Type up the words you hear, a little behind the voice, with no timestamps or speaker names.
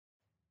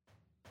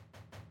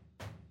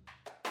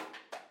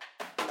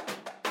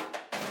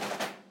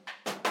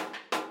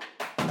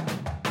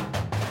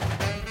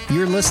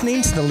You're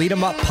listening to the Lead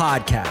 'em Up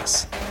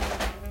podcast,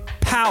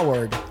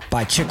 powered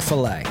by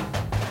Chick-fil-A.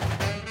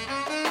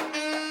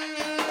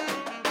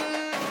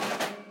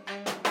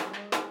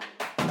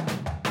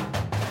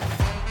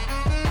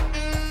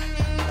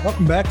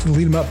 Welcome back to the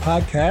Lead 'em Up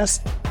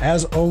podcast.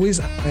 As always,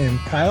 I am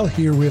Kyle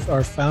here with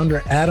our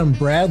founder, Adam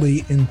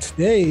Bradley. And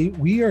today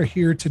we are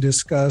here to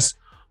discuss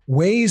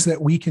ways that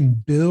we can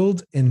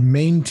build and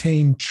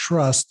maintain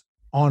trust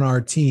on our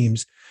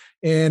teams.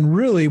 And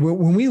really,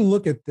 when we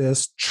look at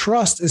this,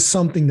 trust is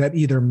something that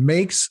either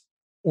makes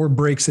or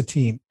breaks a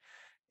team.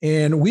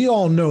 And we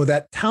all know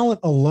that talent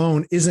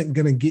alone isn't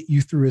going to get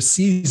you through a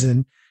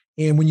season.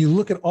 And when you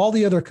look at all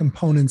the other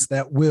components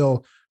that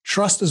will,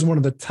 trust is one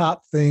of the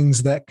top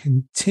things that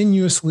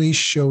continuously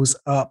shows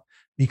up,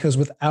 because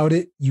without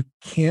it, you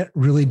can't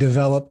really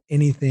develop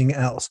anything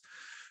else.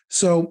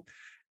 So,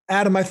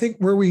 Adam, I think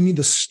where we need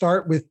to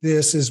start with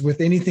this is with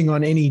anything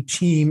on any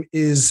team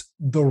is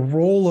the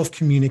role of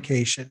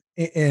communication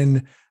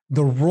and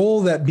the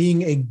role that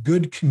being a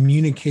good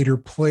communicator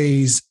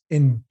plays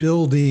in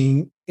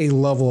building a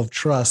level of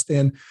trust.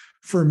 And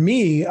for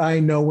me,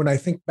 I know when I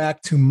think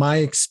back to my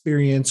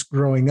experience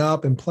growing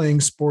up and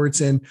playing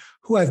sports and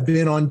who I've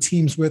been on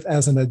teams with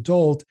as an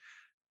adult,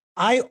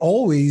 I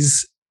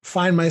always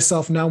find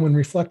myself now when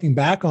reflecting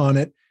back on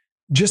it,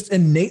 just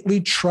innately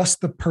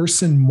trust the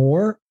person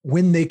more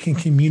when they can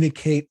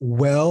communicate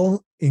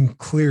well and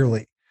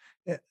clearly.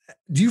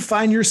 Do you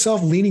find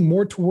yourself leaning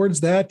more towards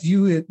that? Do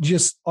you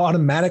just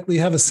automatically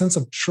have a sense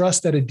of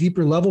trust at a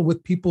deeper level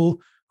with people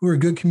who are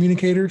good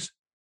communicators?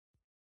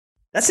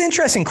 That's an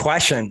interesting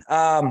question.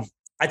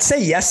 I'd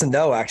say yes and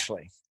no,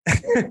 actually.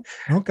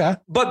 Okay.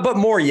 But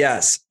more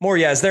yes.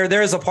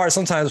 There is a part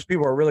sometimes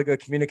people are really good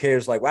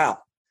communicators like, wow,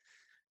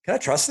 can I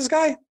trust this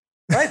guy?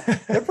 Right?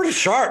 They're pretty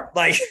sharp.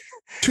 Like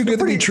too good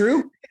to be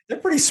true. They're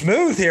pretty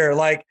smooth here,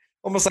 like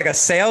almost like a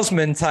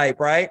salesman type,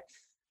 right?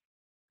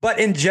 But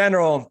in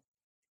general,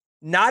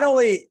 not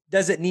only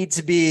does it need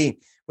to be,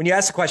 when you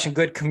ask the question,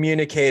 good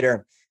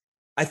communicator,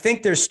 I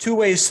think there's two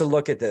ways to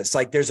look at this.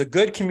 Like there's a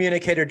good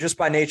communicator just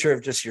by nature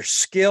of just your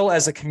skill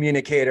as a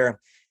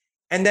communicator.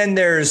 And then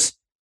there's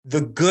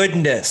the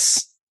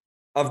goodness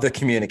of the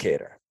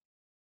communicator.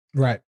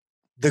 Right.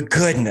 The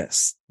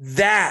goodness.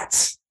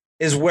 That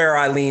is where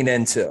I lean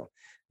into.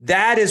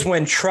 That is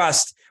when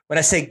trust, when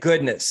I say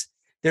goodness,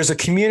 there's a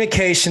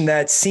communication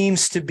that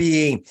seems to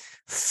be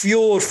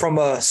fueled from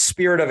a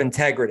spirit of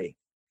integrity.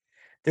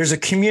 There's a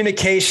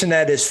communication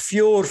that is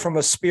fueled from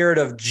a spirit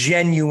of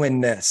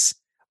genuineness,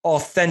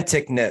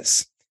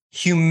 authenticness,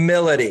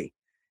 humility.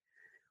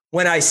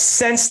 When I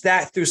sense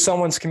that through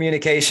someone's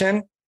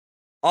communication,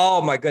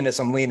 oh my goodness,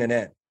 I'm leaning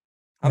in.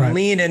 I'm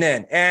leaning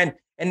in.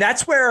 And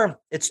that's where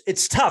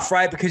it's tough,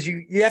 right? Because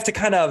you have to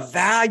kind of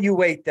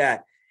evaluate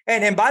that.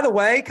 And by the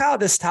way, Kyle,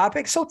 this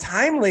topic is so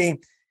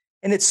timely.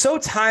 And it's so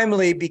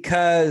timely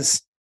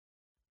because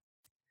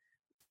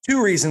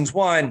two reasons.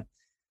 One,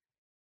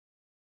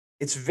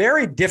 it's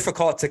very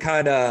difficult to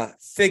kind of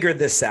figure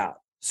this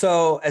out.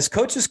 So as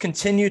coaches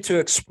continue to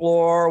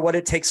explore what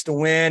it takes to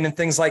win and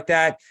things like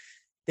that,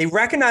 they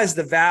recognize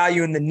the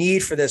value and the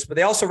need for this, but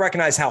they also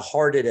recognize how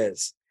hard it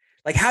is.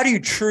 Like, how do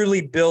you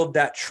truly build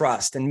that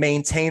trust and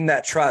maintain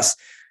that trust?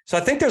 So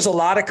I think there's a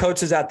lot of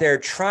coaches out there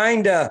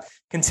trying to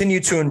continue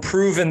to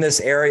improve in this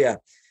area.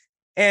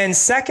 And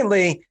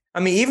secondly, I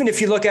mean, even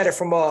if you look at it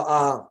from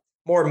a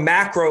more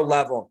macro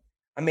level,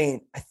 I mean,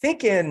 I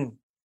think in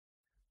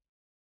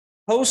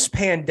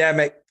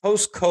post-pandemic,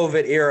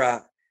 post-COVID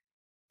era,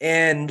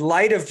 in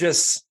light of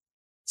just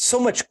so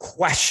much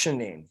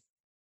questioning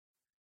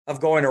of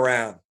going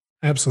around.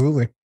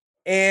 Absolutely.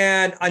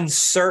 And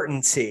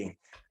uncertainty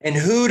and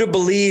who to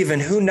believe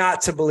and who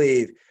not to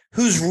believe,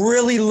 who's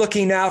really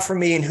looking out for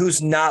me and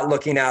who's not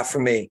looking out for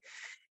me.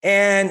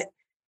 And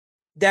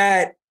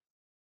that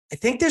I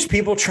think there's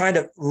people trying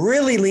to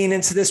really lean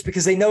into this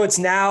because they know it's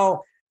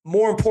now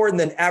more important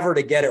than ever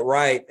to get it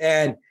right.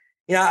 And,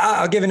 you know,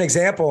 I'll give an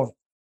example.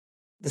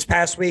 This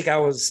past week, I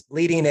was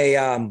leading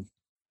a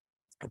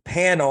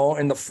panel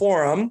in the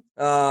forum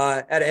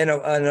at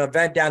an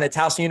event down at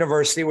Towson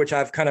University, which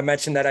I've kind of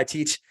mentioned that I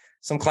teach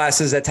some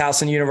classes at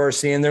Towson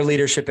University and their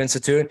Leadership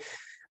Institute.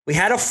 We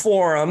had a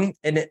forum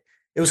and it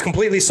was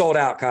completely sold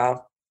out,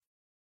 Kyle.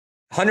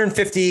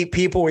 150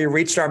 people. We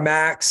reached our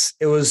max.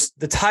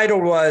 The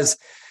title was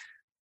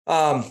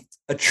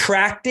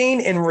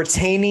Attracting and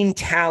Retaining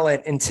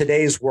Talent in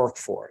Today's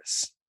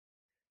Workforce.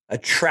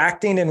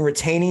 Attracting and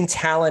retaining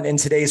talent in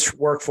today's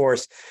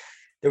workforce.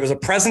 There was a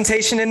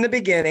presentation in the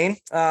beginning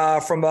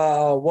from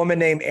a woman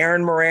named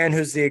Erin Moran,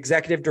 who's the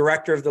executive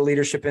director of the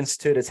Leadership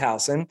Institute at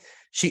Towson.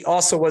 She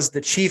also was the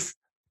chief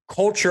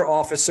culture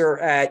officer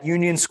at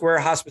Union Square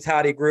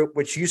Hospitality Group,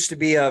 which is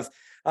the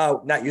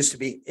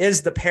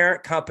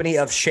parent company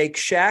of Shake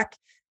Shack,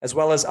 as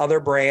well as other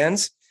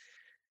brands.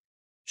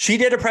 She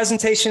did a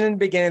presentation in the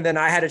beginning. Then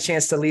I had a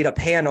chance to lead a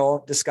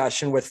panel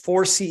discussion with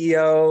 4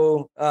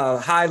 CEO,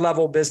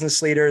 high-level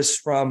business leaders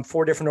from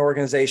 4 different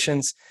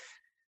organizations.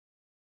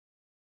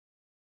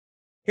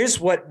 Here's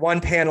what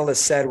one panelist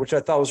said, which I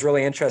thought was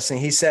really interesting.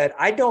 He said,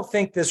 I don't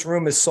think this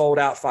room is sold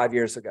out 5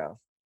 years ago.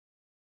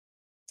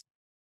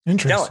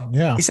 Interesting.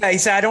 Yeah. He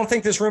said, I don't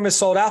think this room is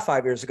sold out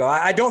 5 years ago.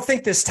 I don't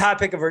think this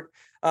topic of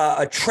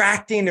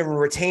attracting and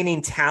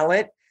retaining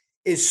talent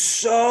is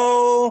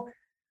so,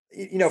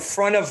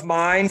 front of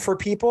mind for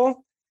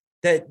people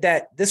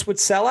that this would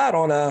sell out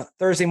on a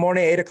Thursday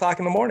morning, 8:00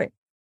 in the morning.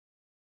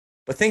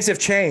 But things have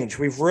changed.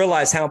 We've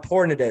realized how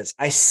important it is.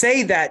 I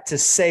say that to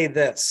say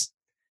this.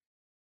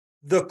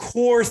 The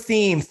core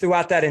theme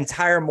throughout that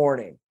entire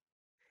morning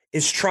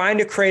is trying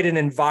to create an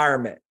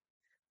environment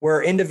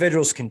where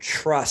individuals can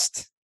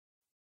trust.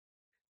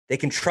 They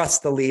can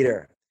trust the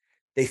leader.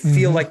 They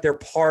feel like they're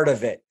part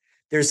of it.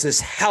 There's this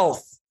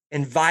health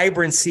and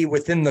vibrancy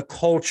within the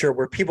culture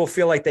where people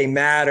feel like they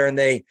matter and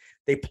they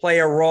play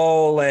a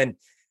role and,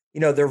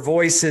 their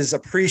voice is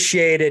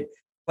appreciated.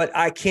 But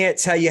I can't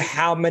tell you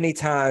how many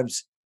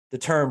times the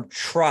term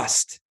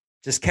trust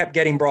just kept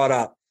getting brought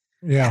up.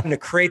 Yeah. Having to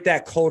create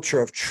that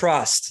culture of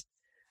trust.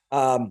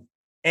 And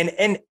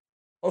on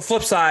the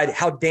flip side,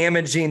 how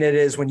damaging it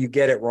is when you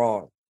get it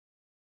wrong.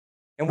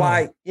 And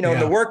why, in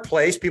the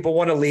workplace, people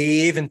want to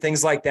leave and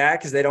things like that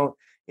because they don't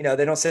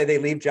say they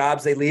leave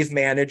jobs, they leave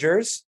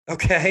managers.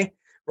 Okay.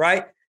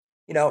 Right.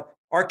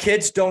 Our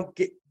kids don't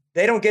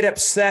get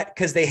upset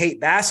because they hate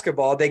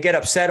basketball. They get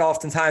upset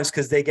oftentimes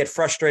because they get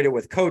frustrated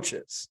with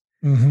coaches.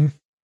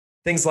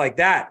 Things like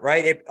that.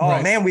 Right.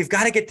 Man, we've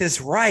got to get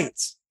this right.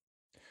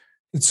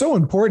 It's so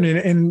important.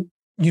 And,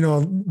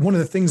 one of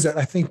the things that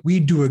I think we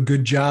do a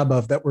good job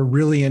of that we're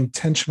really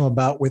intentional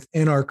about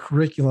within our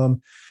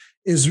curriculum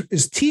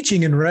is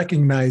teaching and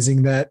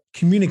recognizing that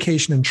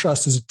communication and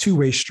trust is a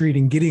two-way street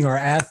and getting our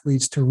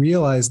athletes to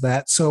realize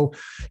that. So,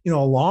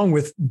 along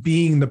with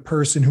being the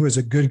person who is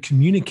a good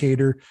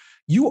communicator,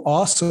 you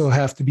also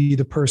have to be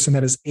the person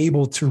that is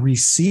able to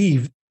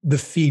receive the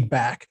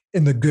feedback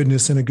and the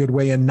goodness in a good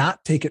way and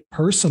not take it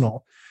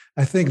personal.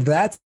 I think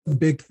that's the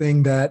big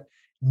thing that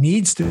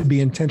needs to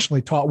be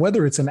intentionally taught,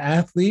 whether it's an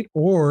athlete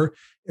or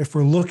if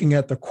we're looking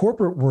at the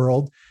corporate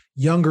world,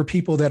 younger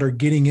people that are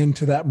getting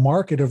into that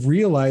market of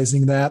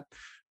realizing that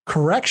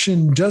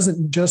correction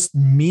doesn't just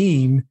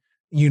mean,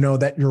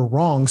 that you're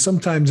wrong.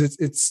 Sometimes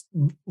it's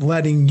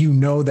letting you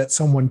know that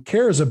someone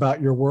cares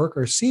about your work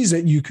or sees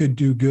that you could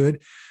do good,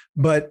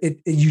 but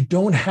you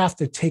don't have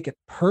to take it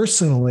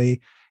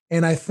personally.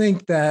 And I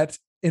think that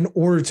in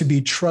order to be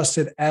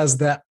trusted as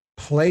that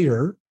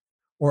player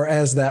or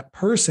as that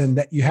person,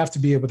 that you have to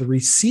be able to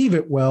receive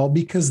it well,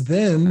 because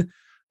then,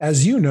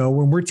 as you know,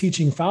 when we're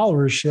teaching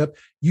followership,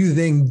 you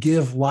then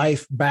give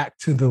life back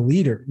to the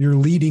leader. You're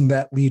leading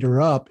that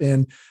leader up.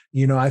 And,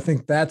 I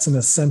think that's an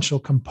essential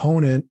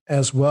component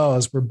as well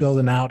as we're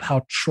building out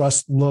how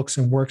trust looks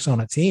and works on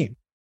a team.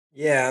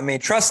 Yeah. I mean,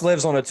 trust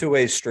lives on a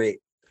two-way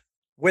street,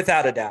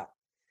 without a doubt.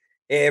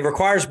 It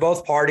requires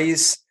both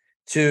parties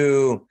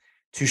to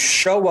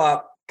show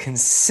up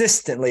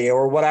consistently,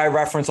 or what I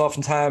reference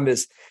oftentimes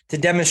is to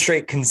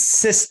demonstrate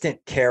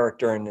consistent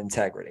character and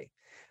integrity.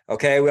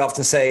 Okay. We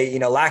often say,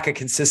 lack of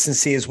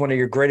consistency is one of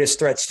your greatest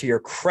threats to your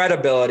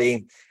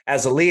credibility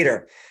as a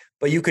leader,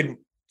 but you could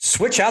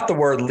switch out the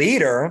word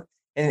leader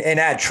and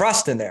add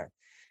trust in there.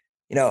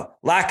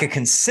 Lack of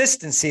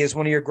consistency is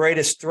one of your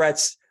greatest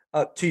threats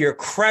to your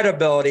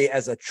credibility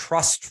as a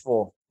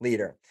trustful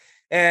leader.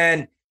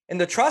 And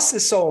the trust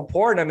is so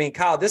important. I mean,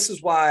 Kyle, this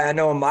is why I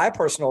know in my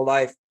personal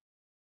life,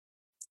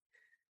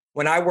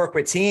 when I work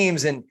with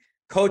teams and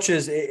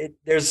coaches,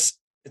 it's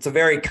a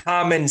very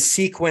common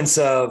sequence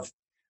of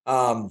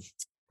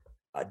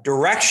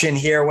direction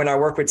here. When I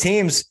work with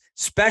teams,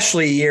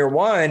 especially year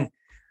one,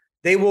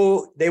 they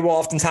will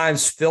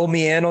oftentimes fill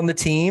me in on the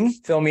team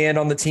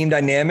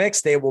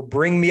dynamics. They will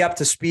bring me up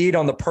to speed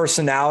on the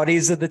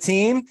personalities of the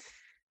team.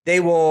 They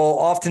will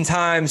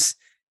oftentimes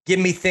give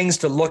me things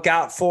to look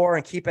out for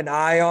and keep an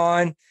eye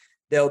on.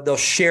 They'll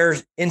share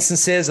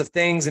instances of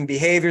things and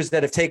behaviors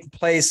that have taken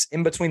place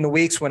in between the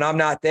weeks when I'm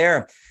not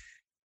there.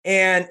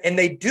 And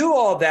they do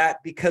all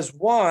that because,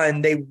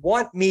 one, they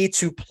want me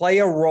to play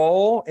a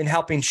role in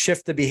helping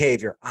shift the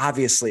behavior.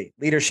 Obviously,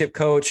 leadership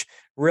coach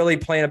really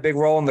playing a big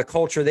role in the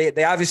culture.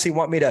 They obviously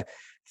want me to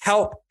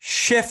help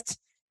shift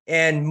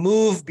and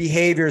move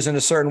behaviors in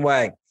a certain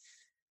way.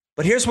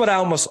 But here's what I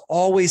almost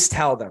always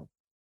tell them.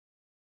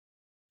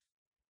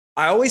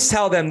 I always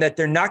tell them that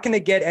they're not going to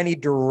get any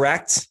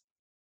direct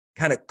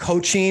kind of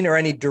coaching or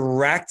any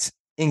direct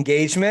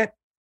engagement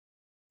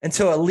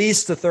until at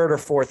least the third or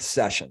fourth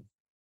session.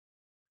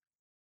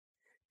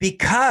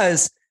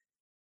 Because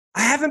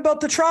I haven't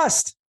built the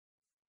trust.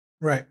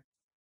 Right.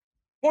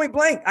 Point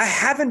blank. I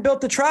haven't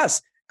built the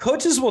trust.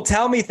 Coaches will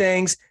tell me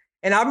things.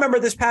 And I remember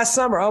this past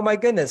summer, oh my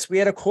goodness, we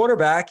had a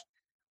quarterback,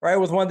 right,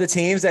 with one of the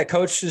teams that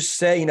coaches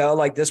say,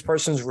 this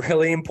person's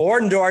really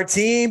important to our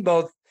team,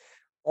 both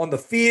on the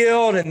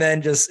field and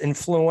then just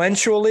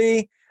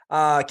influentially.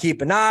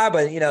 Keep an eye,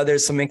 but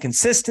there's some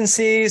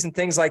inconsistencies and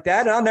things like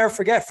that. And I'll never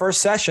forget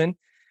first session,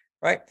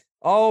 right?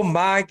 Oh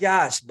my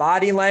gosh,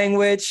 body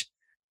language,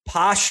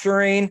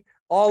 posturing,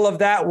 all of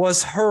that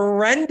was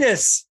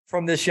horrendous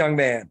from this young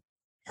man.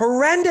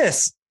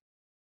 horrendous.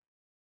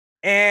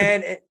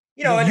 And,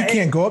 you know, you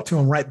can't go up to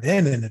them right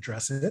then and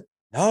address it.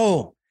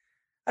 No,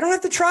 I don't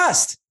have the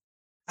trust.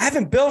 I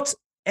haven't built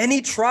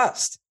any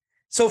trust.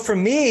 So for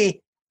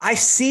me, I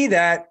see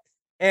that.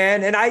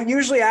 And I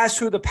usually ask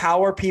who the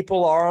power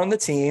people are on the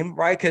team,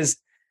 right? Because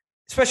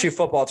especially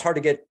football, it's hard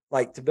to get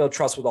like to build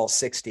trust with all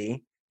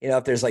 60, you know,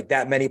 if there's like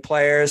that many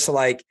players. So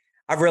like,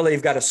 I've really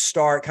got to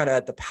start kind of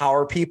at the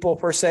power people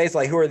per se. It's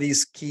like, who are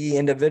these key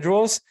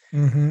individuals?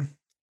 Mm-hmm.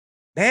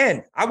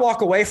 Man, I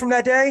walk away from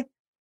that day.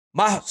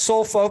 My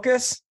sole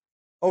focus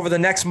over the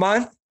next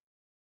month,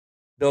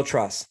 build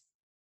trust.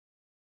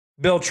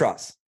 Build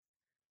trust.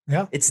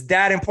 Yeah. It's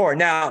that important.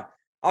 Now,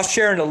 I'll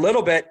share in a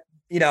little bit,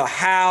 you know,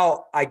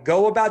 how I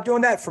go about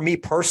doing that for me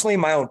personally,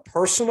 my own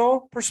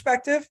personal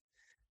perspective.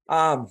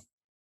 But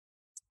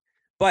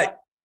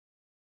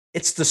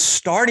it's the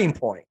starting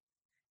point.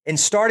 And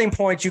starting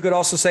points, you could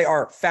also say,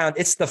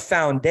 it's the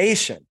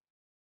foundation.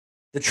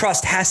 The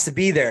trust has to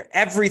be there.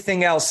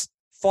 Everything else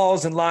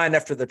falls in line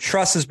after the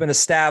trust has been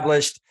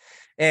established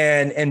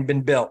and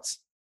been built.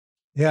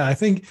 Yeah, I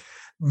think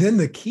then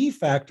the key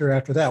factor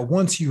after that,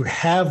 once you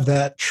have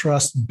that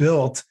trust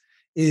built,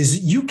 is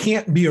you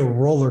can't be a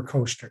roller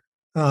coaster.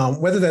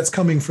 Whether that's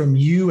coming from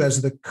you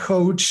as the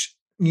coach,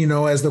 you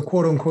know, as the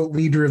quote unquote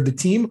leader of the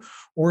team,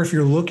 or if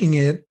you're looking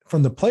at it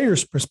from the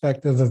player's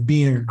perspective of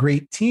being a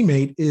great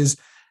teammate, is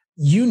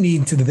you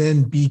need to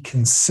then be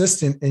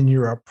consistent in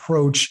your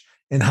approach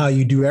and how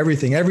you do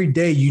everything. Every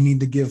day you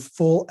need to give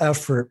full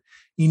effort.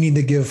 You need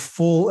to give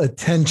full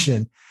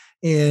attention.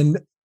 And,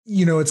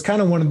 you know, it's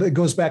kind of it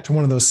goes back to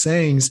one of those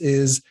sayings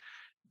is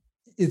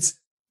it's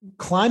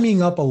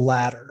climbing up a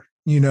ladder.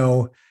 You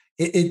know,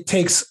 it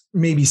takes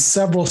maybe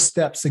several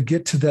steps to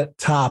get to that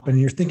top. And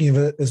you're thinking of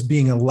it as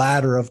being a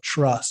ladder of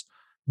trust,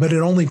 but it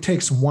only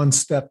takes one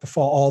step to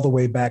fall all the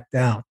way back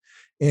down.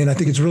 And I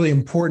think it's really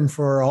important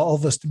for all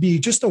of us to be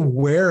just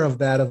aware of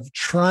that, of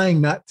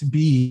trying not to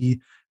be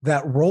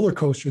that roller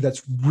coaster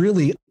that's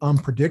really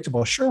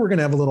unpredictable. Sure, we're going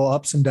to have a little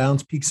ups and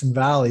downs, peaks and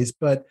valleys,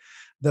 but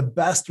the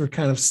best are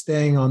kind of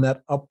staying on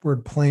that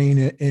upward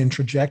plane and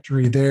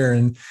trajectory there.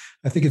 And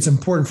I think it's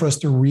important for us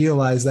to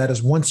realize that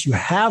as once you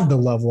have the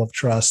level of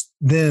trust,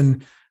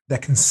 then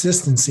that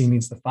consistency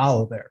needs to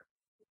follow there.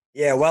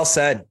 Yeah, well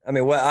said. I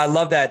mean, I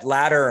love that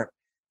ladder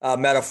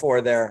metaphor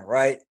there,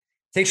 right? It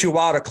takes you a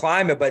while to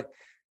climb it, but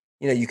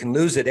you know, you can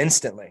lose it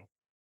instantly.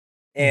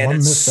 And one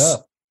missed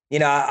up. You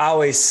know, I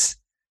always,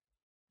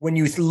 when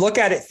you look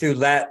at it through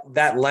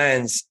that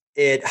lens,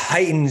 it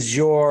heightens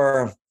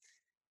your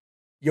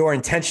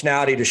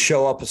intentionality to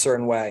show up a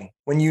certain way.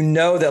 When you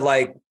know that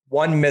like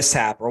one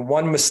mishap or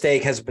one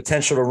mistake has the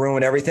potential to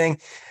ruin everything,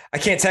 I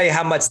can't tell you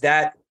how much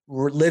that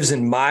lives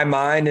in my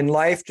mind in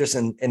life, just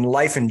in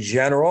life in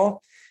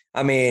general.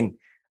 I mean,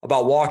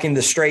 about walking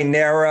the straight and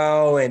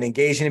narrow and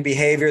engaging in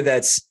behavior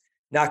that's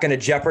not going to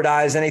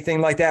jeopardize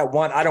anything like that.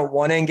 One, I don't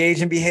want to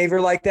engage in behavior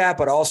like that,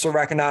 but also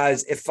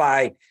recognize if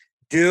I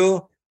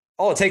do,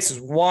 all it takes is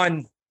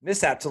one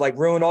mishap to like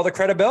ruin all the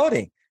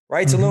credibility,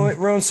 right? Mm-hmm.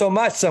 To ruin so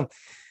much. So,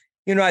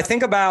 you know, I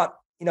think about,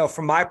 you know,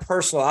 from my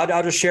personal,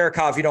 I'll just share,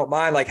 Kyle, if you don't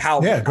mind, like how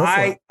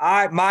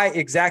my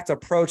exact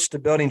approach to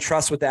building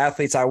trust with the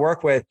athletes I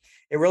work with,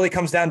 it really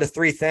comes down to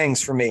three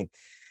things for me.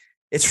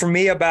 It's for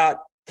me about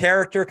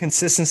character,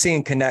 consistency,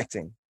 and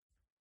connecting.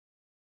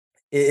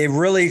 It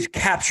really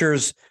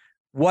captures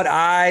what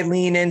I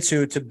lean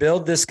into to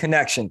build this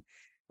connection,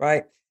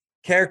 right?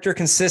 Character,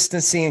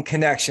 consistency, and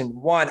connection.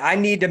 One, I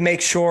need to make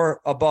sure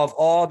above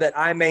all that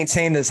I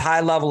maintain this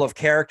high level of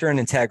character and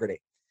integrity.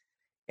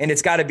 And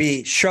it's got to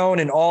be shown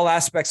in all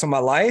aspects of my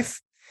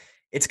life.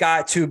 It's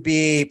got to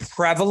be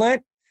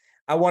prevalent.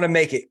 I want to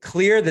make it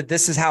clear that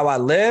this is how I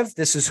live.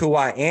 This is who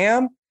I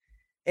am.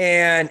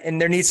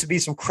 And there needs to be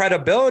some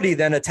credibility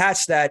then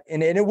attached to that.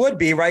 And it would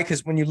be, right?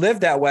 Because when you live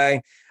that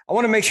way, I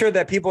want to make sure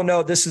that people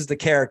know this is the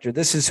character.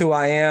 This is who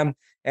I am.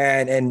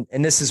 And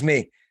this is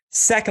me.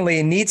 Secondly,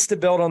 it needs to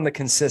build on the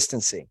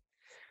consistency.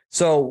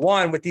 So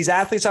one, with these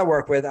athletes I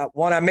work with,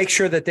 I make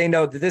sure that they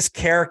know that this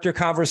character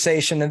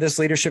conversation and this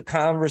leadership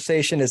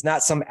conversation is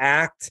not some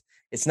act.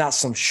 It's not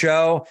some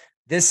show.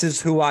 This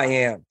is who I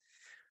am.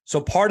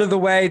 So part of the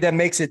way that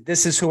makes it,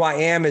 this is who I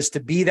am, is to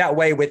be that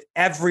way with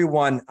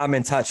everyone I'm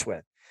in touch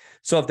with.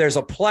 So if there's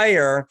a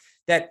player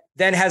that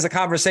then has a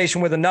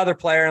conversation with another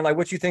player and like,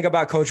 what you think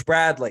about Coach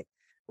Bradley,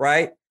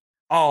 right?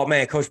 Oh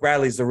man, Coach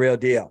Bradley's the real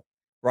deal,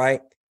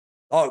 right?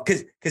 Oh,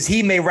 because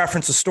he may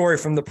reference a story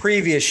from the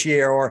previous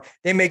year, or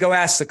they may go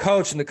ask the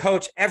coach, and the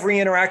coach, every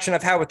interaction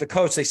I've had with the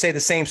coach, they say the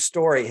same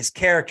story. His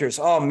characters,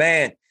 oh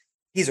man,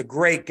 he's a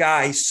great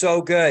guy. He's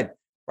so good,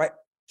 right?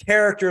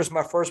 Character is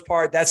my first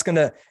part. That's going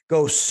to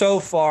go so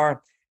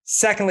far.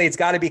 Secondly, it's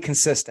got to be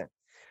consistent.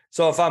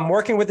 So if I'm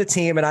working with a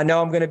team and I know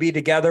I'm going to be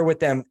together with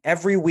them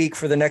every week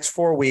for the next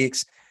 4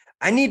 weeks,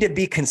 I need to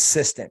be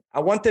consistent. I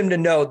want them to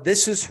know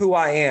this is who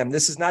I am.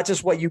 This is not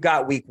just what you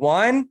got week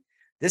one.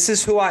 This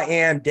is who I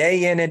am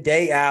day in and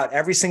day out.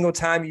 Every single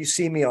time you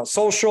see me on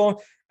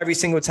social, every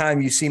single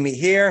time you see me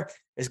here,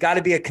 there's got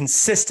to be a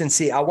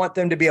consistency. I want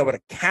them to be able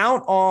to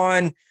count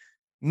on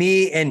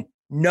me and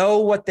know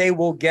what they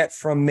will get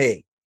from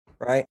me,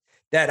 right?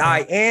 That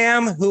I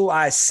am who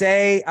I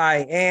say I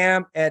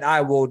am, and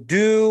I will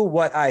do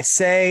what I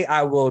say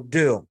I will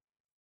do.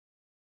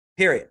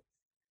 Period.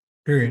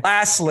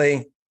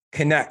 Lastly,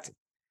 connect.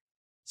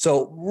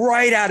 So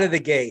right out of the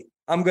gate,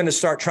 I'm going to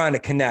start trying to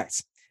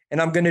connect.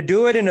 And I'm going to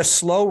do it in a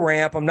slow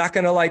ramp. I'm not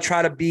going to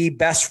try to be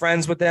best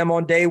friends with them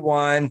on day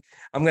one.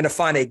 I'm going to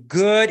find a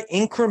good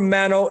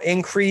incremental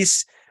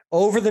increase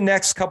over the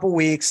next couple of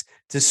weeks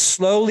to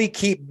slowly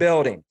keep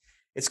building.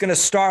 It's going to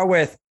start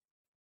with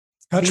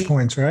touch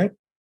points, right?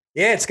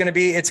 Yeah, it's going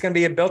to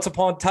be a built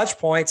upon touch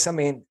points. I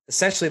mean,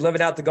 essentially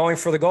living out the going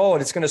for the goal.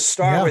 And it's going to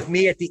start with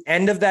me at the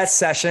end of that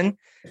session.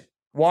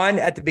 One,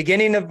 at the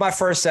beginning of my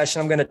first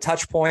session, I'm going to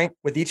touch point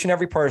with each and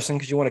every person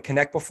because you want to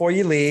connect before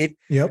you lead.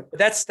 Yep. But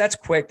that's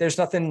quick. There's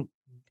nothing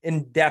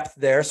in depth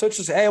there. So it's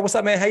just, hey, what's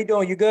up, man? How you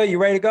doing? You good?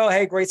 You ready to go?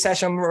 Hey, great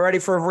session. I'm ready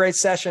for a great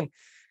session.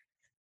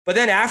 But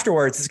then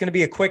afterwards, it's going to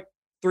be a quick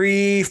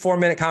 3-4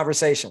 minute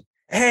conversation.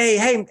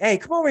 Hey,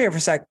 come over here for a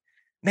second.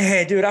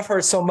 Man, dude, I've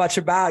heard so much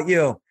about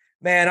you.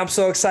 Man, I'm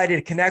so excited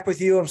to connect with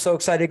you. I'm so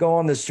excited to go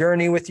on this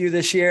journey with you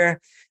this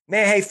year.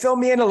 Man, hey, fill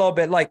me in a little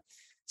bit.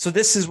 So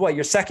this is what,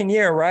 your second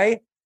year, right?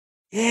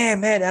 Yeah,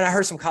 man. And I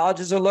heard some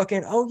colleges are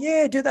looking. Oh,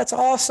 yeah, dude, that's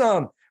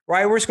awesome.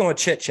 Right? We're just going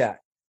to chit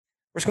chat.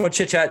 Then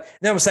I'm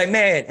going to say,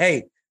 man,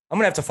 hey, I'm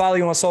going to have to follow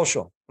you on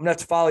social. I'm going to have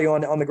to follow you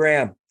on the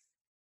gram,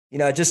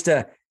 just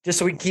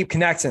so we can keep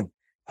connecting.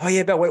 Oh,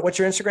 yeah, but wait, what's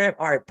your Instagram?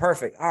 All right,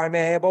 perfect. All right,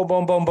 man. Boom,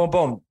 boom, boom, boom,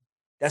 boom.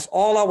 That's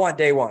all I want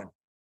day one.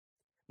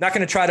 Not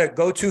going to try to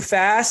go too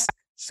fast.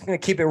 Just going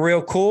to keep it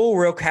real cool,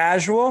 real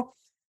casual.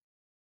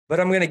 But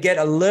I'm going to get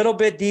a little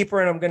bit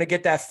deeper and I'm going to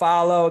get that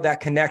follow,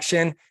 that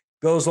connection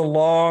goes a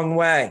long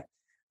way,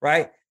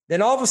 right?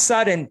 Then all of a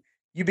sudden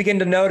you begin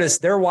to notice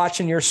they're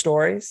watching your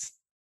stories.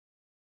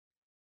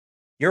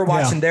 You're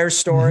watching their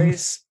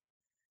stories.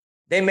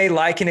 Mm-hmm. They may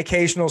like an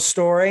occasional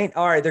story.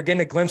 All right, they're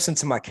getting a glimpse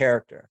into my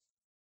character.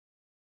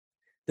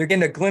 They're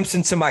getting a glimpse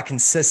into my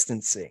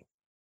consistency,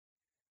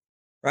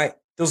 right?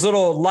 Those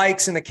little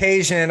likes and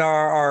occasion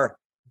are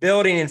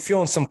building and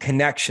fueling some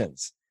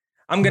connections.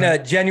 I'm going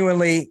to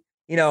genuinely,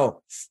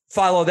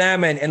 follow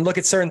them and look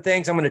at certain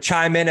things. I'm going to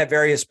chime in at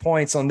various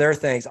points on their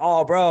things.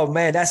 Oh, bro,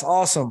 man, that's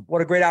awesome.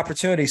 What a great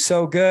opportunity.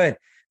 So good,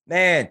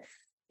 man.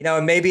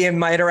 And maybe in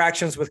my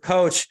interactions with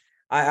coach,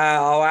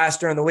 I'll ask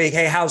during the week,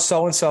 hey, how's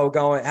so-and-so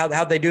going?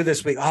 How'd they do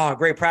this week? Oh,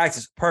 great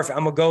practice. Perfect.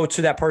 I'm going to go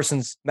to that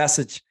person's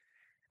message.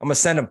 I'm going to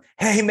send them,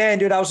 hey, man,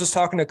 dude, I was just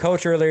talking to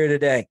coach earlier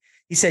today.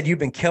 He said, you've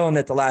been killing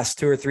it the last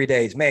 2 or 3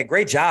 days. Man,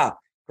 great job.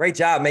 Great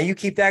job, man. You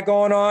keep that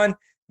going on.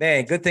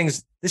 Man, good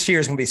things. This year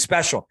is going to be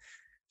special.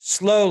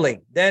 Slowly.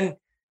 Then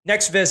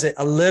next visit,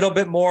 a little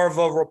bit more of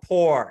a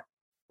rapport,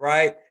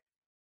 right?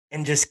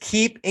 And just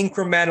keep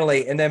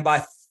incrementally. And then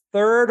by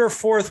third or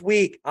fourth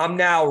week, I'm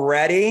now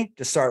ready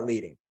to start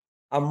leading.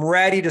 I'm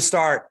ready to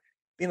start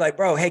being like,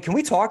 bro, hey, can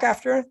we talk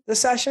after the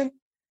session?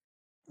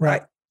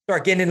 Right.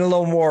 Start getting in a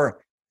little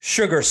more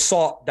sugar,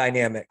 salt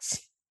dynamics.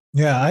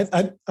 Yeah,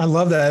 I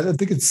love that. I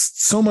think it's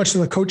so much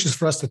of the coaches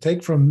for us to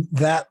take from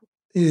that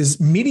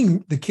is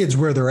meeting the kids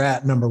where they're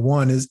at. Number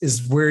one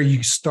is where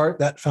you start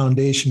that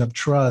foundation of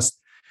trust.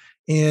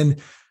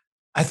 And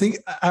I think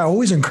I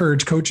always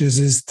encourage coaches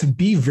is to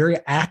be very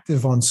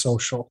active on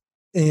social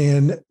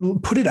and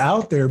put it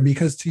out there,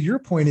 because to your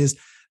point is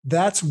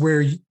that's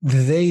where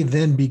they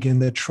then begin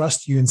to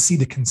trust you and see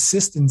the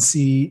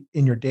consistency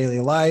in your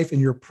daily life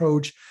and your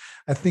approach.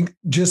 I think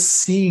just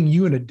seeing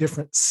you in a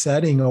different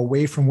setting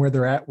away from where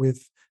they're at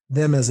with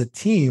them as a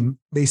team,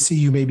 they see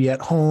you maybe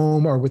at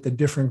home or with a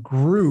different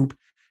group,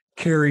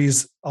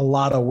 carries a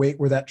lot of weight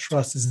where that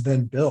trust is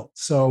then built.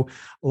 So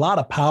a lot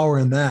of power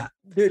in that.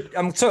 Dude,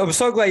 I'm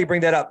so glad you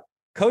bring that up.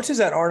 Coaches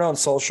that aren't on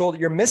social,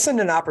 you're missing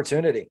an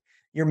opportunity.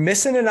 You're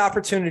missing an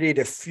opportunity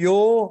to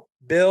fuel,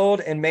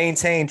 build, and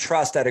maintain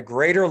trust at a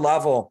greater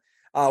level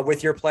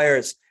with your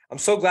players. I'm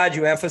so glad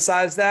you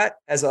emphasized that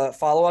as a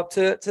follow-up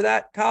to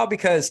that, Kyle,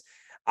 because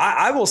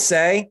I will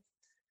say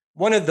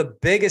one of the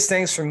biggest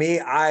things for me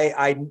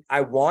I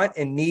want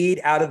and need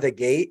out of the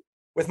gate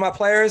with my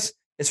players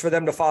is for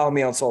them to follow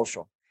me on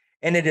social.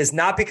 And it is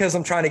not because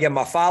I'm trying to get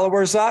my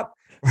followers up,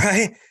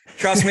 right?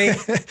 Trust me.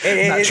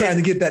 Not trying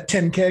to get that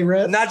 10K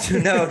rep.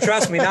 No,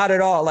 trust me, not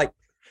at all.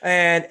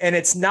 And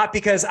it's not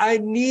because I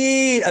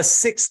need a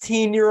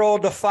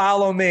 16-year-old to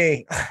follow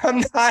me.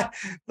 I'm not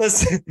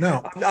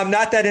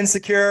that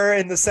insecure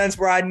in the sense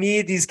where I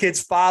need these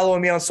kids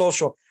following me on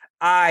social.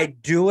 I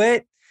do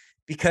it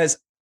because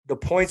the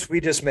points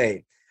we just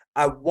made.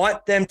 I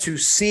want them to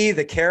see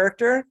the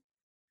character.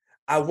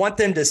 I want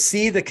them to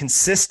see the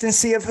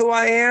consistency of who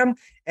I am.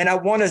 And I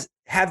want to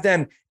have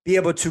them be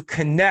able to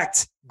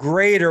connect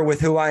greater with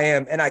who I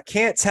am. And I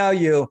can't tell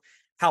you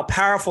how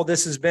powerful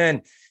this has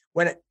been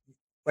when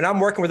I'm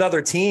working with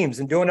other teams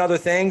and doing other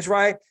things,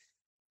 right?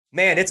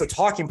 Man, it's a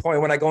talking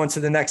point when I go into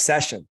the next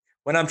session.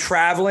 When I'm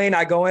traveling,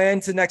 I go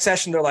into the next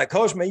session. They're like,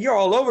 Coach, man, you're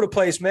all over the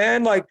place,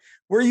 man. Like,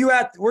 where are you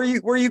at? Where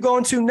are you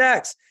going to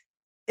next?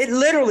 It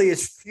literally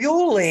is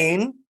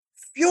fueling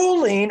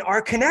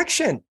our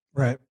connection.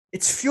 Right.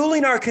 It's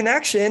fueling our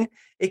connection.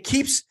 It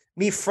keeps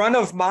me front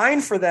of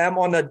mind for them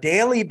on a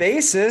daily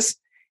basis.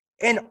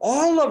 And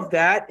all of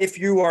that, if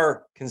you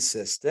are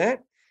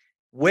consistent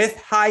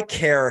with high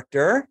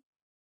character,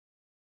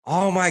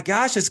 oh my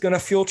gosh, it's going to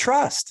fuel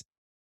trust.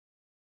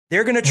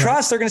 They're going to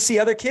trust. They're going to see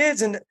other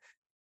kids. And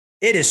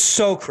it is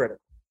so critical.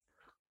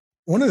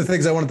 One of the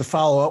things I wanted to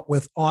follow up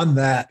with on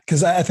that,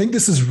 because I think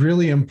this is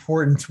really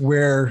important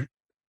where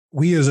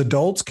we as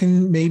adults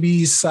can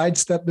maybe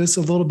sidestep this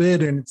a little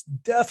bit. And it's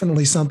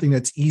definitely something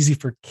that's easy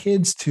for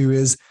kids to,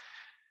 is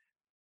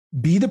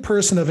be the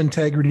person of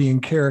integrity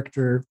and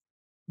character,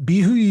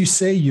 be who you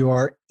say you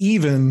are,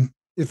 even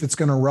if it's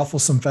going to ruffle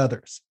some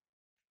feathers.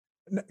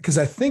 Because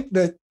I think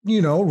that,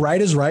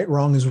 right is right,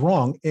 wrong is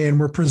wrong. And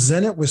we're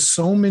presented with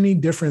so many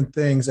different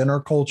things in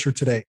our culture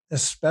today,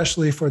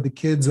 especially for the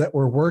kids that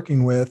we're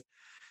working with,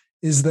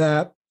 is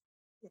that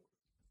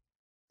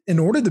in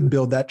order to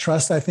build that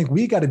trust, I think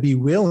we got to be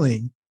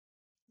willing,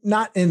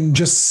 not in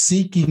just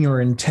seeking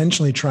or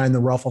intentionally trying to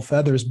ruffle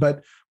feathers,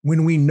 but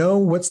when we know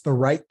what's the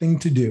right thing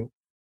to do,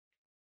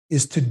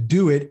 is to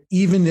do it,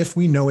 even if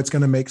we know it's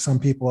going to make some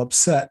people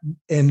upset.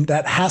 And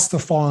that has to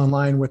fall in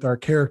line with our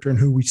character and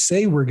who we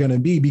say we're going to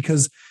be.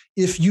 Because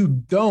if you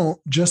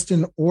don't, just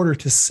in order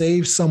to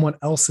save someone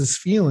else's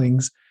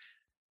feelings,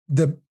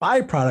 the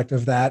byproduct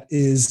of that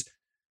is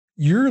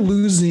you're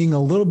losing a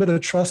little bit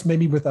of trust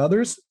maybe with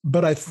others.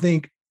 But I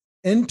think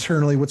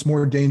internally, what's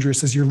more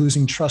dangerous is you're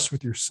losing trust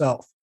with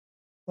yourself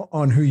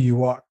on who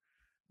you are,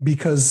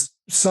 because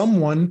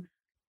someone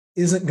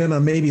isn't going to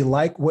maybe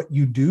like what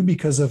you do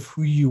because of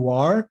who you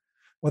are.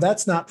 Well,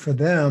 that's not for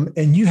them.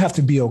 And you have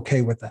to be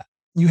okay with that.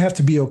 You have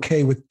to be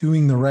okay with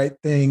doing the right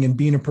thing and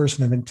being a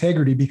person of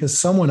integrity, because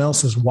someone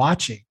else is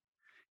watching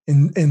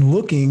and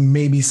looking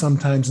maybe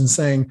sometimes and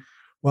saying,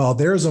 well,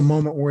 there's a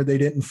moment where they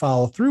didn't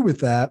follow through with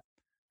that.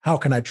 How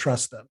can I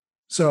trust them?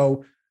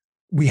 So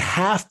we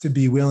have to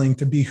be willing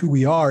to be who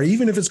we are,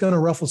 even if it's going to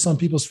ruffle some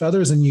people's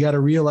feathers. And you got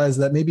to realize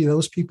that maybe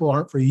those people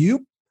aren't for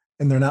you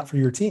and they're not for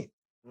your team.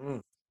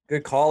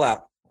 Good call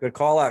out. Good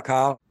call out,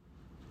 Kyle.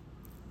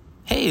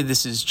 Hey,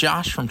 this is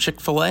Josh from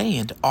Chick-fil-A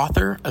and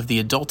author of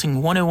the Adulting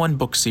 101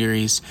 book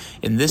series,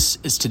 and this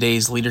is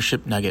today's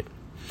leadership nugget.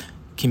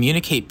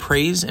 Communicate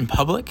praise in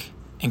public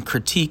and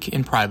critique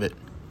in private.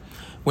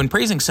 When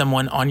praising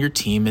someone on your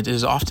team, it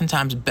is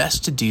oftentimes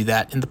best to do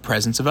that in the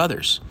presence of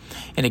others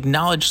and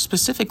acknowledge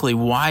specifically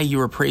why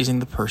you are praising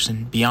the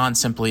person beyond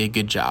simply a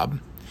good job.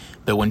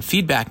 But when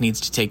feedback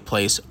needs to take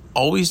place,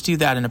 always do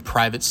that in a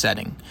private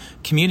setting.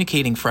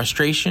 Communicating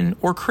frustration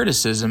or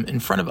criticism in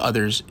front of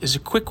others is a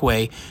quick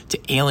way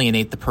to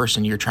alienate the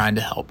person you're trying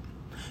to help.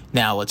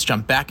 Now let's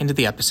jump back into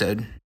the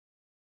episode.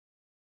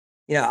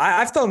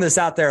 I've thrown this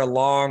out there a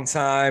long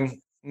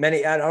time. I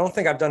don't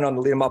think I've done it on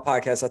the Lead 'em Up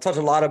podcast. I talked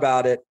a lot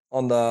about it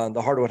on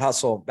the Hardwood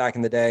Hustle back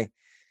in the day.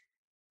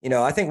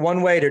 I think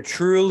one way to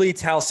truly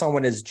tell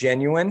someone is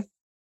genuine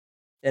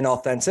and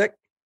authentic,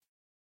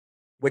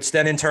 which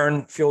then in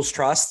turn fuels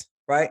trust,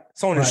 right?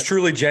 Someone who's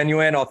truly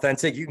genuine,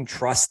 authentic, you can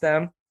trust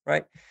them,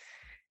 right?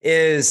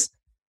 Here's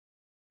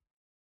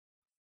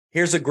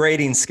a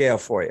grading scale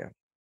for you.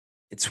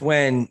 It's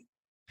when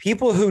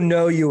people who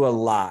know you a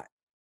lot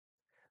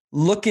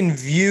look and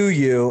view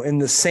you in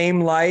the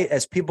same light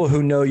as people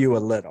who know you a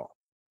little.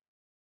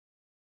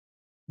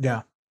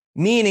 Yeah.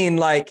 Meaning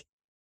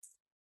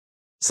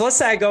so let's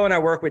say I go and I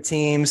work with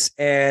teams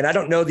and I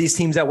don't know these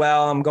teams that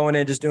well. I'm going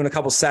in just doing a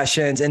couple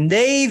sessions and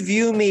they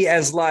view me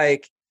as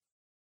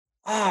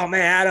oh man,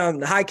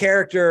 Adam, high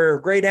character,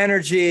 great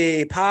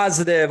energy,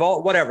 positive,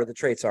 all whatever the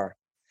traits are.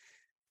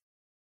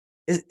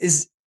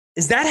 Is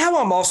that how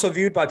I'm also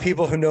viewed by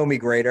people who know me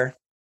greater?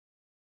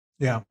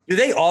 Yeah. Do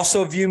they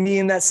also view me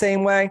in that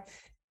same way?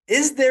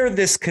 Is there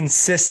this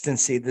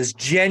consistency, this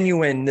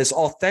genuine, this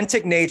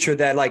authentic nature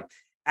that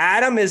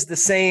Adam is the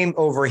same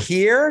over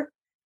here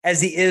as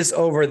he is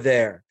over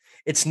there?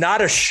 It's not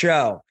a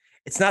show.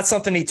 It's not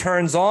something he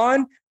turns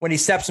on when he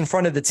steps in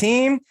front of the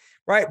team,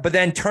 right? But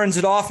then turns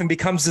it off and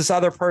becomes this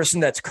other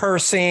person that's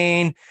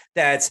cursing,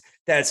 that's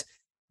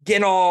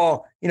getting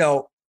all,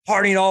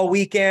 partying all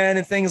weekend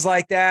and things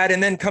like that.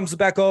 And then comes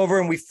back over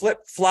and we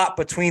flip-flop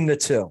between the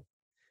two,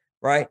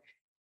 right?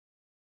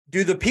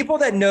 Do the people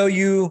that know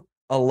you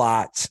a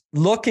lot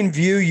look and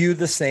view you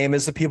the same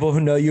as the people who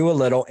know you a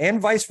little,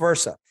 and vice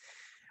versa?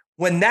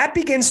 When that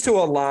begins to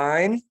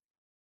align,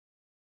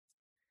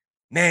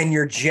 man,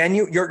 your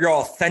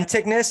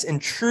authenticness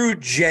and true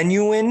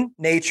genuine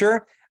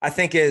nature, I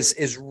think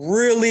is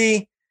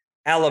really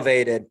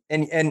elevated.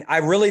 And I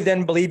really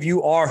then believe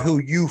you are who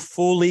you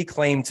fully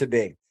claim to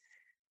be.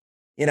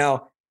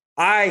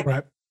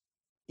 I've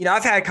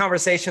had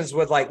conversations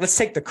with let's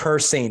take the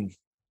cursing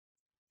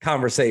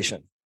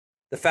conversation,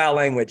 the foul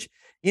language.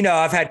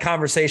 I've had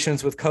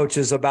conversations with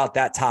coaches about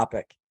that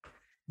topic.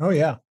 Oh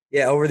yeah.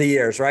 Yeah. Over the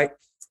years. Right.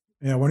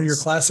 Yeah. One of your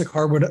classic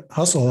Hardwood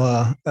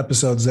Hustle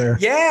episodes there.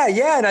 Yeah.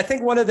 Yeah. And I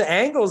think one of the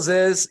angles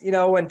is,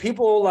 when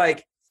people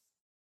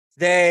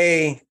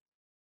they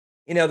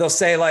they'll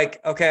say like,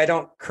 okay, I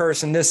don't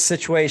curse in this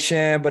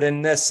situation, but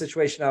in this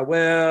situation I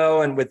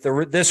will. And with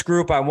this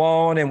group I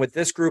won't. And with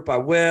this group I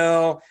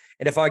will.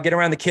 And if I get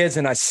around the kids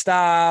and I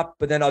stop,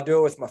 but then I'll do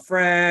it with my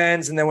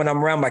friends. And then when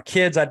I'm around my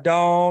kids, I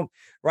don't.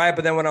 Right.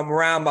 But then when I'm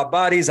around my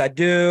buddies, I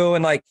do.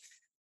 And like,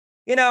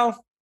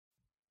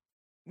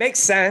 makes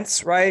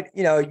sense. Right.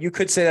 You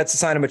could say that's a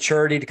sign of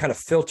maturity to kind of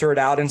filter it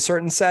out in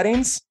certain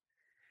settings.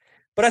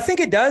 But I think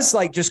it does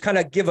like just kind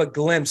of give a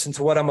glimpse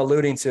into what I'm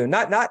alluding to.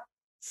 Not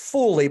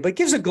fully, but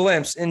gives a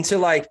glimpse into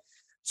like,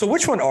 so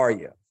which one are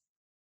you?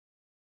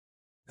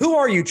 Who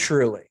are you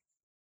truly?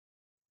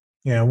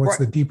 Yeah. What's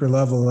the deeper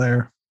level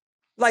there?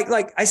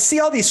 Like I see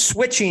all these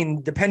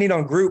switching depending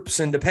on groups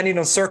and depending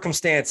on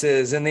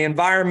circumstances and the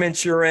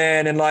environments you're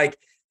in. And like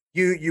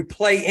you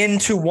play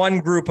into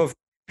one group of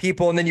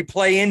people and then you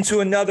play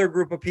into another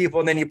group of people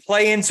and then you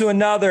play into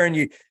another and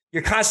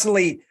you're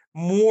constantly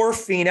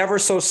morphing ever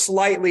so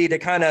slightly to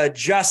kind of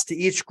adjust to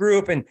each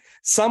group. And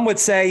some would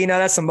say,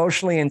 that's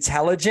emotionally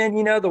intelligent,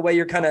 the way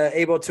you're kind of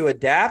able to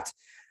adapt.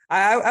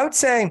 I would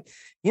say,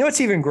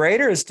 what's even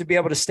greater is to be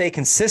able to stay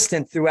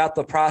consistent throughout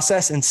the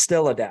process and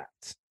still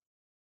adapt.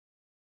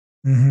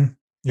 Mm-hmm.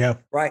 Yeah.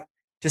 Right.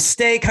 To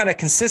stay kind of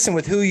consistent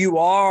with who you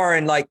are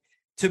and like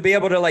to be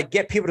able to like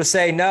get people to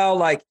say, no,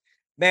 like,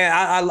 man,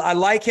 I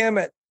like him.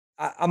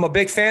 I'm a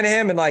big fan of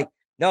him. And like,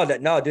 no,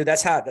 dude,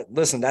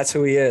 that's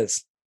who he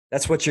is.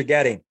 That's what you're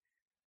getting.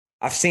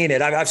 I've seen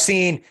it. I've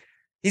seen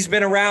he's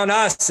been around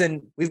us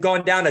and we've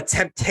gone down a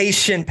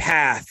temptation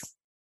path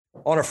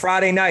on a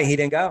Friday night. He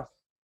didn't go.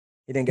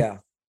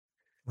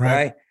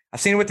 Right. I've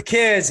seen it with the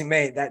kids. And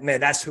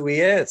that's who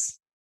he is.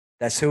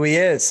 That's who he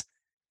is.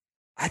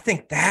 I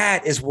think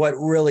that is what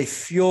really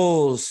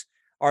fuels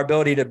our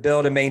ability to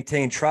build and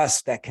maintain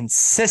trust, that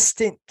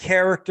consistent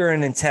character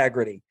and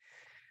integrity,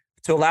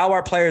 to allow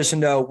our players to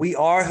know we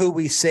are who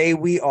we say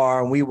we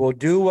are and we will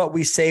do what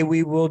we say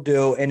we will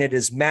do. And it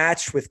is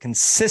matched with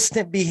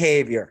consistent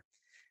behavior.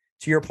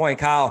 To your point,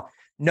 Kyle,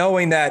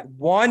 knowing that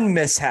one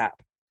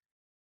mishap,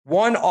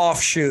 one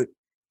offshoot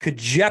could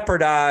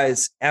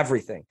jeopardize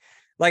everything.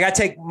 Like I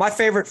take my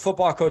favorite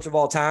football coach of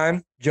all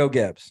time, Joe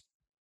Gibbs.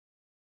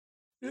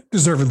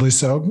 Deservedly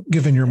so,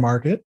 given your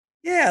market.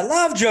 Yeah, I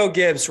love Joe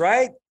Gibbs,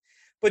 right?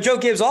 But Joe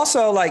Gibbs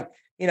also like,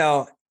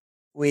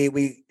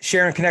 we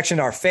share in connection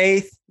to our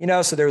faith,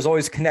 so there was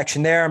always a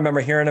connection there. I remember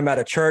hearing him at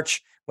a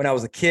church when I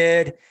was a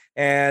kid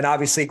and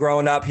obviously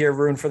growing up here,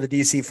 rooting for the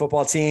DC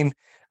football team.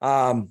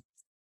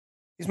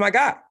 He's my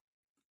guy.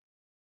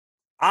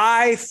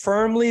 I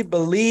firmly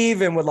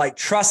believe and would like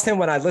trust him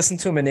when I listen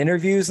to him in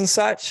interviews and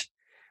such.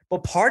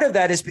 But part of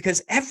that is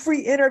because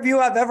every interview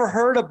I've ever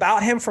heard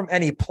about him from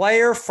any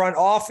player, front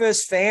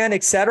office, fan,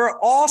 etc.,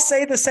 all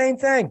say the same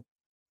thing.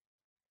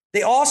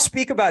 They all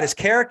speak about his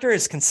character,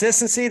 his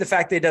consistency, the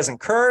fact that he doesn't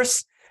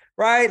curse,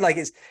 right? Like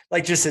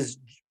just his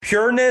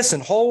pureness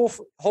and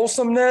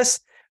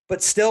wholesomeness,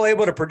 but still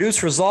able to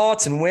produce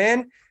results and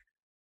win.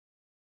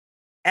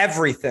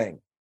 Everything,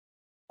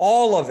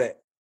 all of it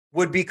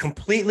would be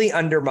completely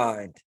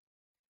undermined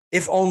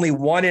if only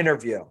one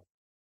interview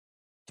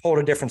told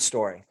a different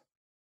story.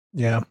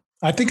 Yeah.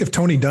 I think of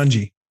Tony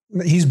Dungy.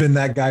 He's been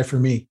that guy for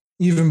me.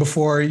 Even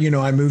before,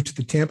 I moved to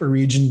the Tampa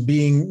region,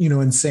 being,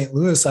 in St.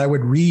 Louis, I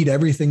would read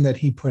everything that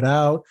he put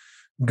out,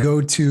 go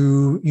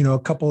to, a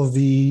couple of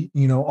the,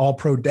 all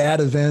pro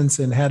dad events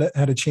and had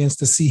a chance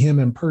to see him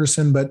in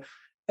person. But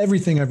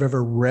everything I've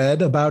ever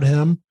read about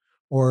him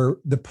or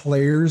the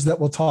players that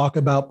will talk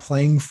about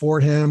playing for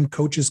him,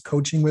 coaches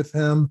coaching with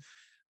him,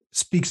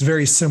 speaks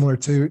very similar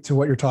to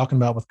what you're talking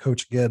about with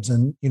Coach Gibbs.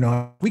 And,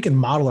 we can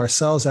model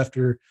ourselves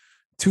after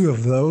two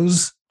of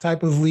those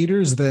type of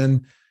leaders,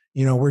 then,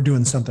 we're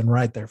doing something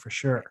right there for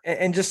sure.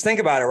 And just think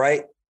about it,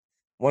 right?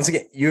 Once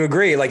again, you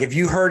agree. Like if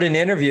you heard an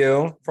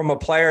interview from a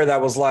player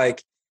that was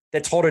like,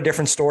 that told a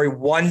different story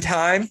one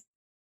time,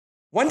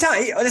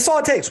 that's all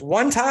it takes.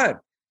 One time.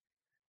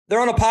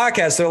 They're on a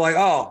podcast. They're like,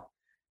 oh,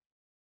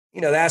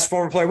 they ask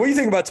former player, what do you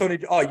think about Tony?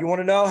 Oh, you want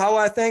to know how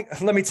I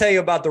think? Let me tell you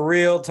about the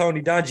real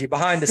Tony Dungy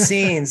behind the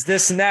scenes,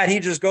 this and that. He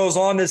just goes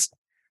on this.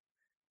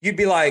 You'd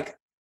be like,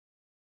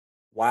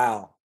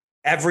 wow.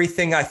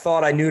 Everything I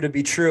thought I knew to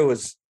be true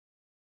is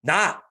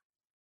not.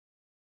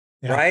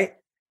 Yeah. Right.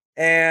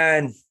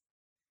 And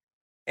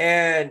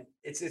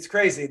it's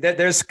crazy that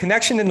there's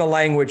connection in the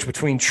language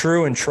between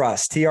true and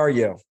trust,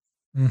 TRU.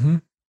 Mm-hmm.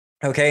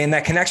 Okay. And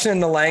that connection in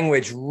the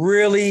language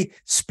really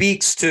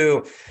speaks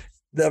to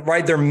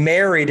they're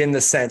married in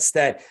the sense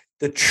that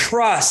the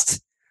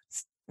trust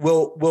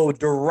will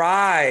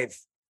derive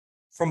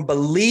from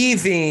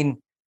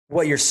believing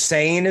what you're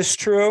saying is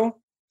true,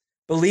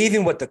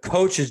 believing what the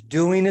coach is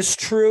doing is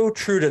true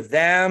to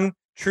them,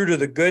 true to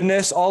the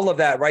goodness, all of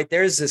that, right?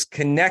 There's this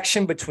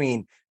connection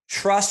between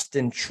trust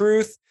and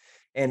truth.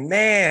 And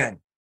man,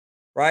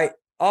 right?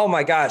 Oh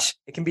my gosh,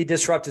 it can be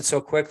disrupted so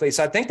quickly.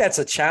 So I think that's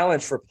a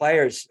challenge for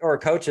players or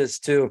coaches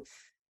to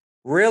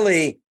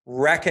really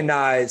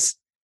recognize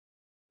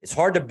it's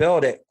hard to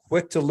build it,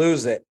 quick to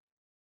lose it.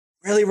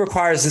 Really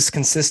requires this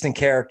consistent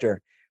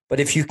character. But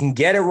if you can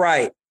get it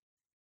right,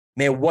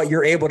 man, what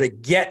you're able to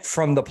get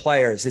from the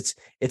players.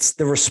 It's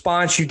the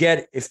response you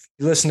get. If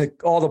you listen to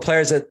all the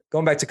players that,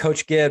 going back to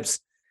Coach Gibbs,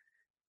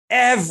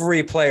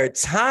 every player,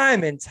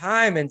 time and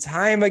time and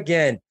time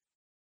again,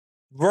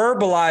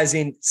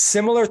 verbalizing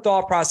similar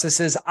thought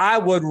processes. I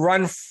would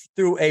run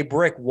through a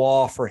brick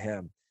wall for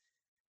him.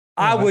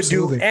 I would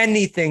do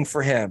anything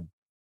for him.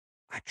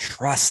 I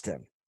trust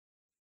him.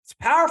 It's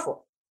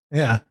powerful.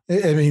 Yeah.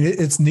 I mean,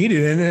 it's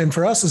needed. And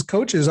for us as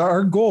coaches,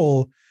 our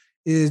goal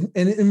is,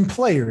 and in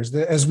players,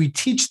 as we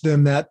teach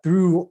them that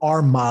through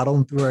our model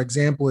and through our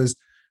example, is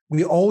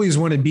we always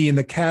want to be in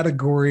the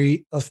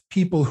category of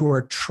people who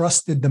are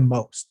trusted the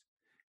most.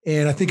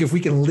 And I think if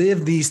we can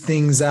live these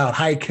things out,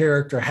 high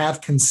character,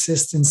 have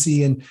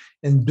consistency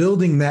and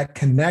building that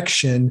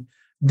connection,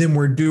 then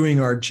we're doing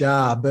our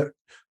job. But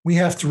we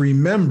have to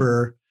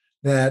remember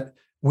that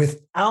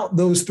without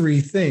those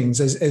three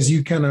things, as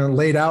you kind of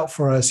laid out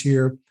for us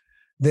here,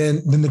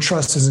 then the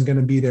trust isn't going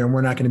to be there and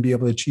we're not going to be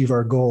able to achieve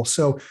our goal.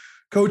 So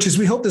coaches,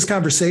 we hope this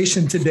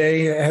conversation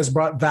today has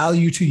brought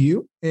value to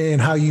you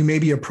and how you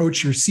maybe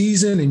approach your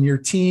season and your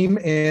team.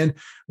 And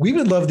we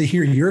would love to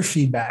hear your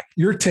feedback,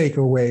 your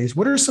takeaways.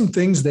 What are some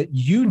things that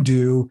you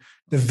do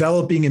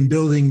developing and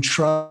building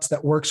trust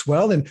that works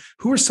well? And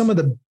who are some of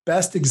the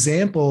best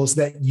examples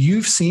that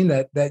you've seen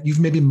that you've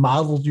maybe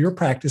modeled your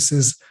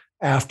practices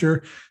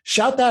after?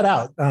 Shout that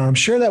out.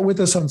 Share that with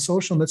us on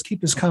social. And let's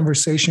keep this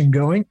conversation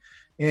going.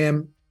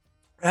 And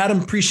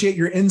Adam, appreciate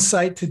your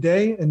insight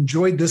today.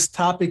 Enjoyed this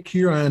topic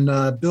here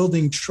on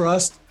building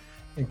trust.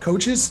 And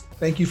coaches,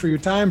 thank you for your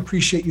time.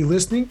 Appreciate you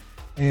listening.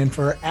 And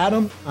for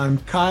Adam, I'm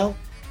Kyle.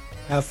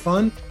 Have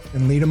fun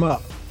and lead them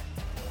up.